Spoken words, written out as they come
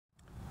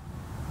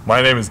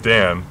My name is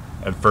Dan,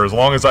 and for as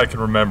long as I can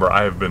remember,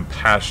 I have been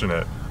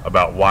passionate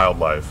about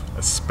wildlife,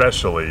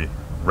 especially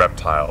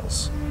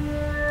reptiles.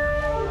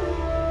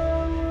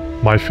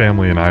 My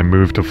family and I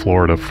moved to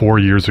Florida 4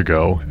 years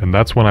ago, and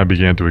that's when I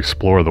began to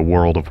explore the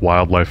world of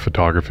wildlife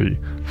photography,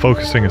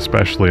 focusing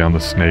especially on the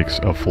snakes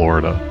of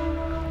Florida.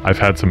 I've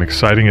had some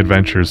exciting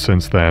adventures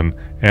since then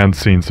and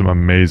seen some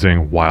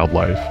amazing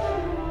wildlife,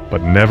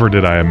 but never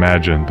did I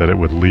imagine that it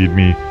would lead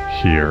me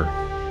here.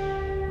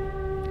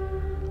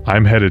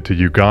 I'm headed to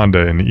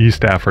Uganda in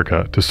East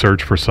Africa to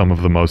search for some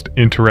of the most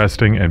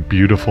interesting and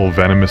beautiful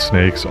venomous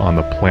snakes on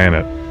the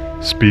planet,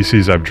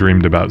 species I've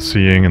dreamed about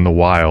seeing in the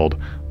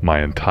wild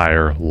my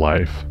entire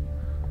life.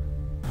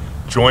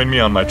 Join me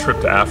on my trip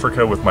to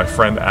Africa with my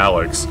friend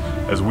Alex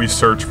as we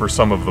search for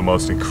some of the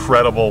most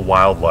incredible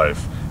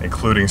wildlife,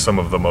 including some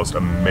of the most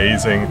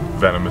amazing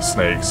venomous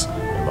snakes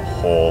in the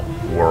whole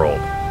world.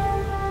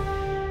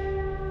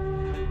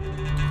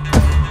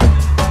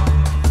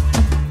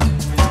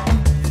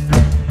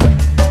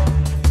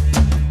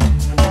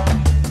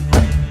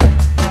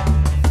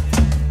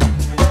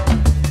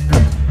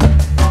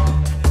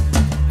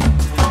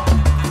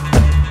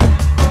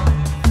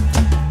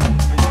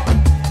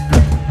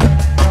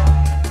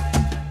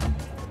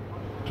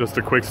 Just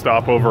a quick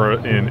stopover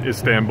in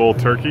Istanbul,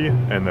 Turkey,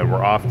 and then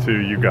we're off to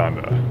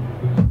Uganda.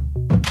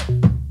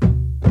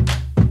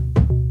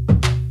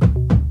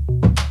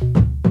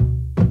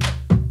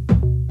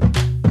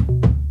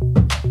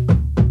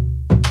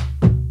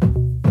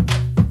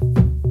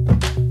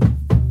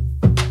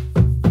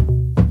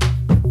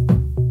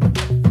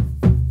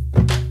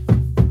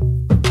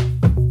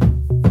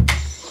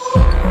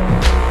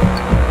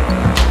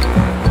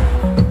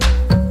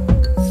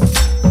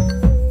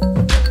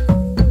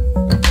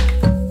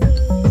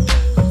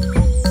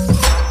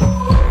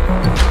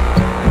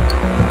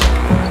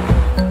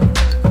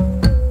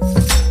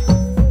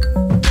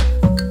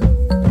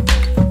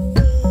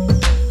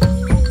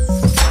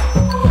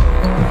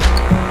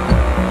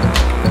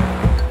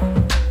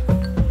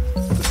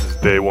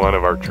 Day one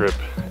of our trip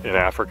in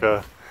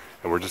Africa,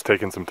 and we're just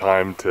taking some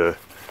time to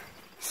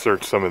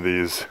search some of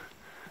these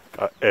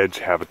edge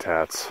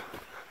habitats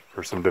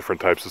for some different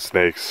types of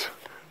snakes,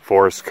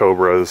 forest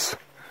cobras,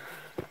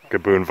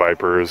 gaboon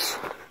vipers,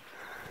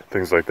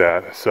 things like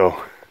that.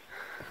 So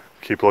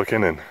keep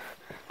looking and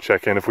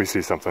check in if we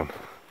see something.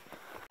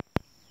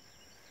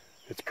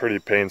 It's pretty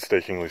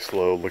painstakingly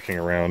slow looking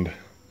around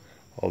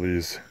all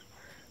these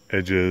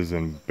edges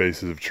and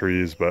bases of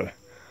trees, but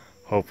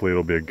hopefully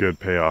it'll be a good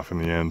payoff in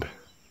the end.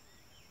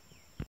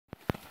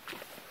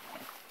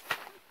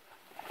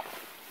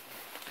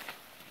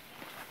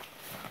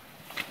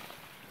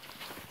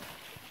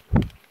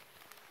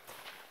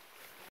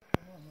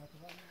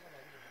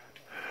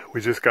 We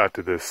just got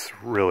to this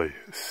really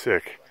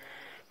sick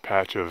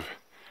patch of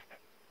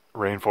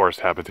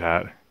rainforest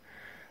habitat,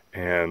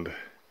 and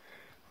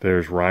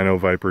there's rhino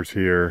vipers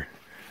here,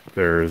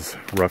 there's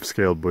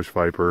rough-scaled bush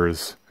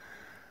vipers,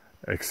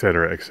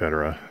 etc.,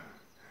 etc.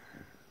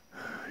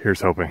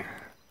 Here's hoping.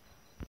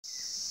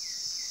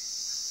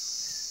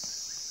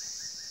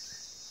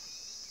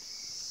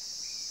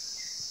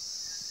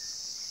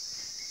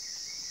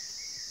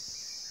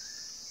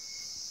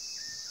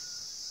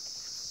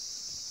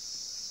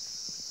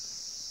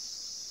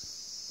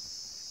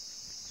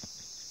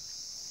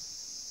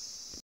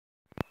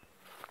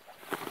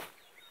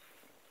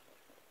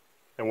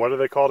 And what are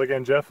they called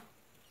again, Jeff?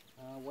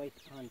 White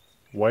ants.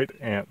 White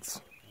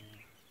ants.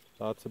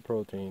 Lots of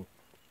protein.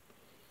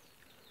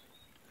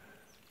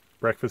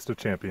 Breakfast of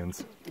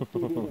champions.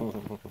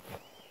 Alright,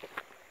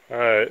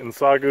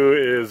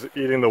 Nsaggu is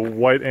eating the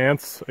white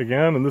ants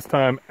again, and this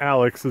time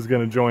Alex is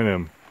going to join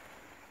him.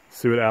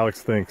 See what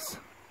Alex thinks.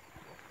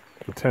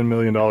 The $10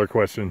 million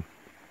question.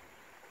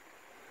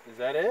 Is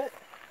that it?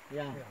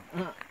 Yeah.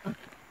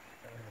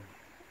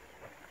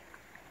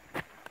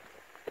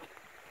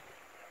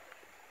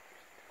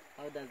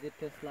 How does it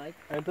taste like?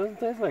 It doesn't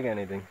taste like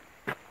anything.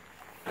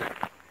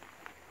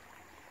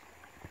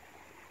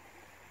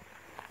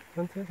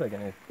 Doesn't taste like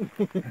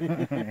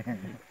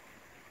anything.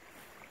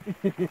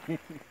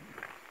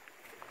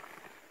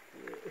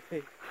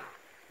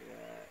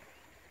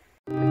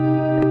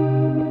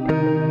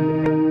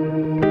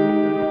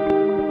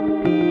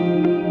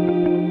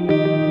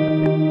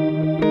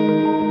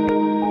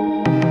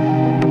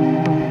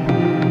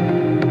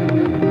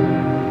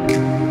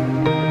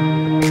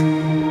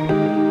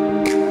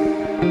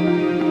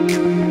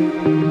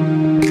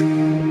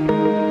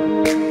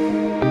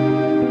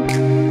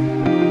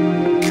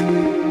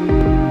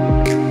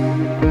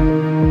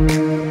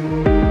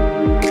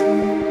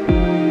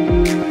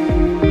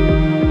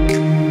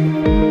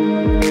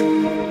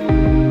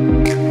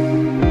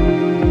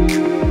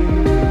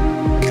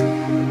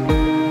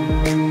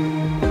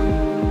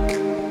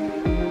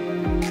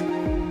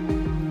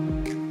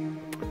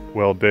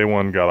 Well, day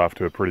one got off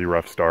to a pretty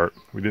rough start.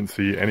 We didn't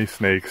see any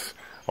snakes,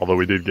 although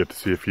we did get to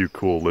see a few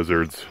cool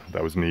lizards.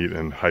 That was neat,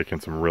 and hiking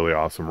some really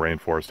awesome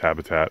rainforest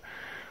habitat.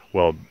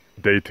 Well,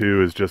 day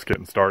two is just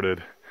getting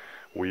started.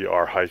 We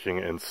are hiking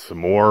in some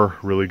more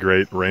really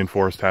great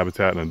rainforest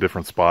habitat in a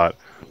different spot,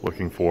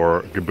 looking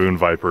for gaboon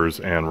vipers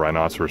and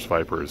rhinoceros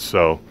vipers.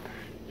 So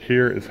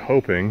here is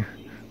hoping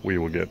we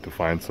will get to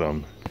find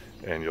some,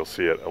 and you'll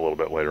see it a little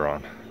bit later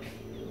on.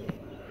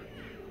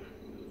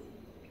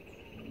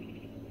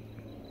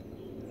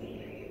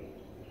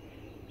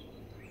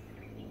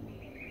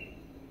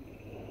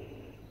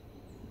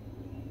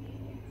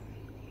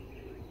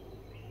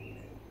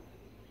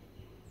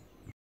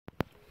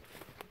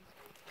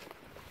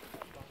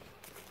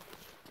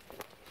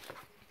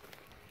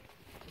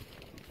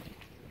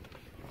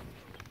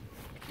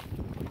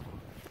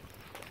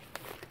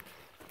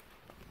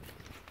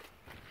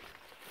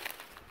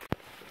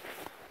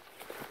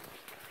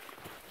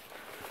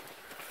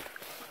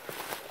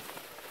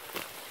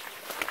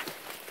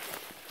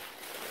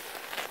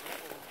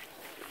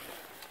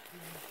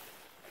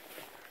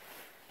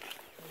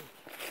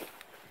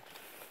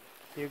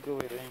 You go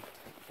with him.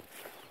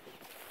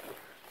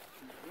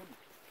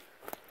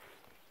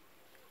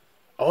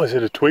 Oh, is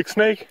it a twig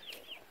snake?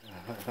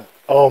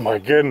 Oh my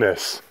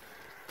goodness.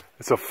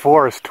 It's a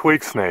forest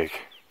twig snake.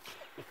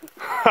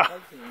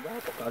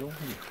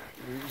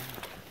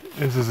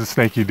 This is a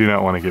snake you do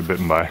not want to get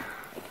bitten by.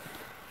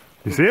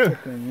 You see it?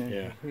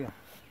 Yeah.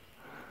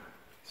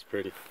 It's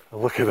pretty.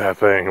 Look at that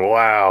thing.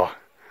 Wow.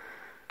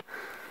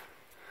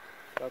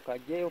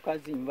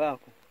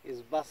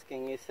 He's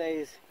basking. He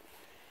says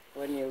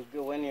when you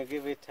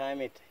give it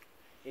time, it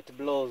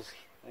blows.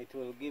 It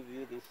will give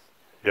you this.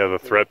 Yeah, the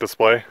threat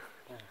display.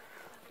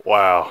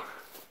 Wow.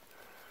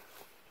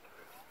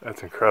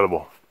 That's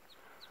incredible.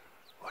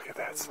 Look at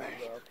that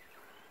snake.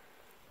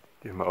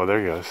 Oh, there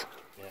he goes.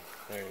 Yeah,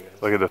 there he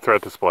goes. Look at the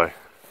threat display.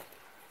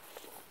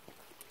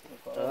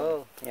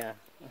 Oh, yeah.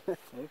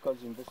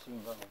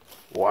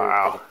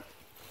 Wow.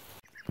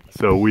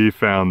 So we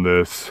found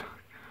this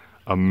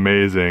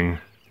amazing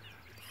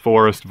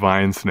forest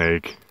vine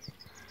snake.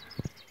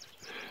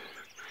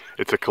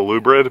 It's a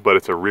colubrid, but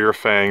it's a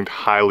rear-fanged,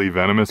 highly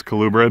venomous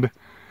colubrid.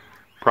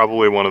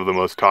 Probably one of the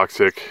most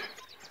toxic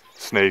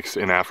snakes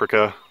in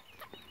Africa.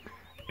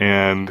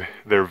 And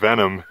their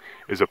venom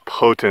is a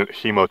potent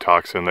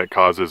hemotoxin that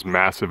causes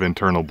massive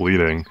internal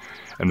bleeding.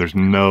 And there's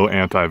no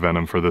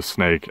anti-venom for this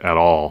snake at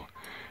all.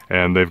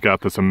 And they've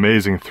got this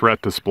amazing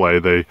threat display.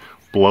 They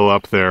blow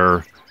up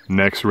their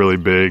necks really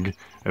big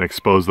and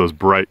expose those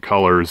bright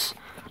colors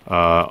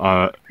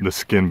on the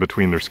skin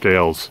between their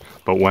scales.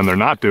 But when they're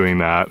not doing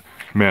that,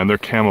 man, their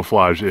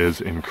camouflage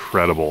is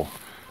incredible.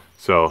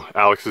 So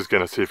Alex is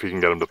gonna see if he can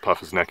get him to puff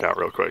his neck out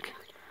real quick.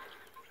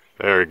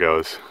 There he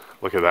goes.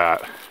 Look at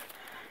that.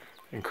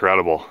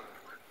 Incredible.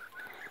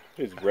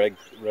 His red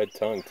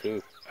tongue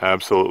too.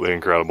 Absolutely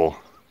incredible.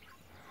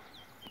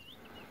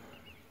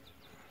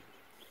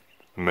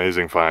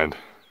 Amazing find.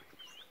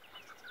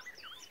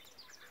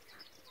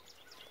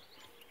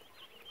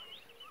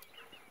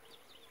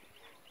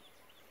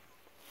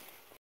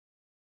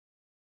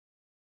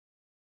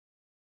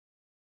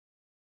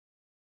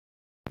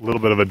 A little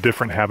bit of a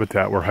different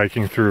habitat we're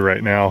hiking through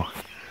right now.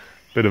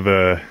 Bit of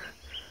a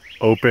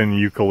open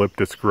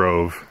eucalyptus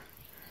grove.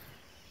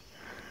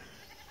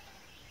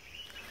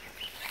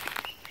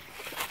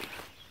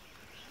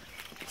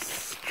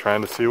 Just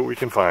trying to see what we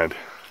can find.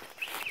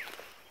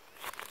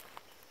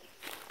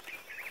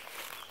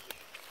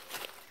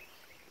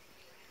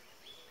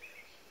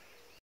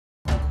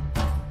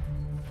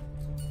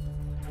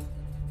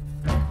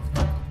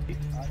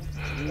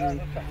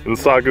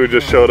 Nsaggu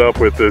just showed up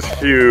with this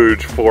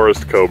huge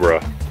forest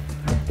cobra.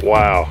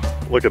 Wow,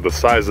 look at the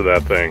size of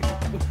that thing.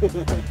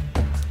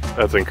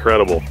 That's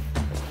incredible.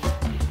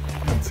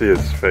 Let's see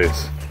his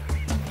face.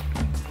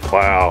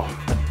 Wow.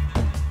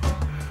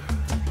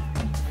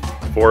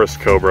 Forest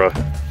cobra.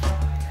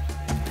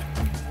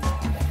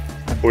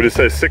 What would you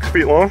say, 6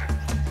 feet long?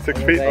 6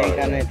 feet?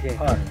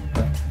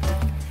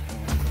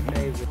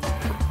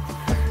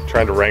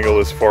 Trying to wrangle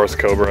this forest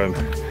cobra and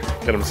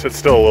get him to sit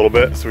still a little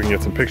bit so we can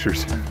get some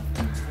pictures.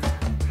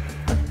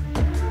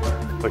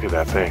 Look at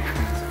that thing.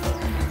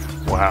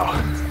 Wow.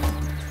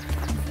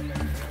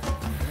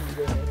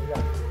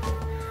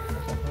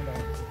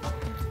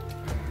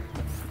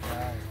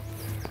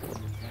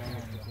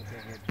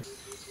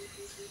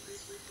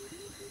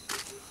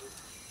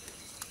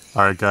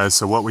 All right, guys,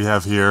 so what we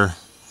have here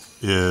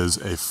is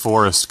a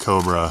forest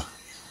cobra.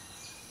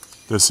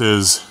 This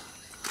is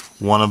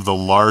one of the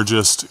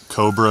largest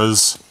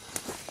cobras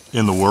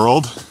in the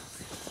world.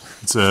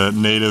 It's a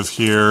native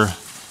here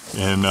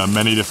in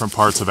many different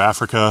parts of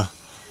Africa.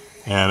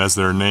 And as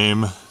their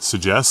name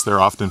suggests, they're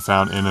often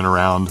found in and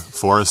around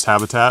forest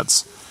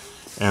habitats.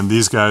 And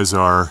these guys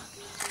are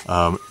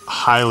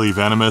highly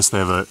venomous. They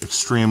have an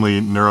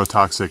extremely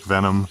neurotoxic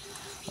venom.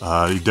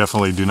 You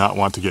definitely do not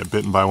want to get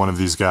bitten by one of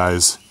these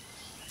guys.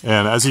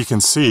 And as you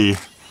can see,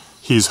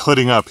 he's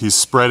hooding up. He's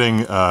spreading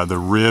the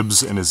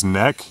ribs in his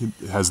neck. He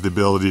has the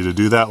ability to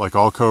do that, like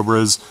all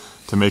cobras,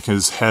 to make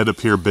his head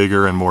appear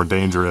bigger and more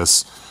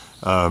dangerous.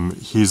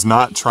 He's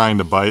not trying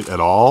to bite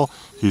at all.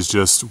 He's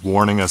just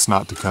warning us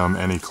not to come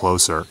any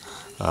closer.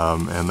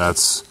 And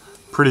that's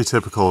pretty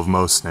typical of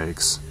most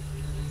snakes.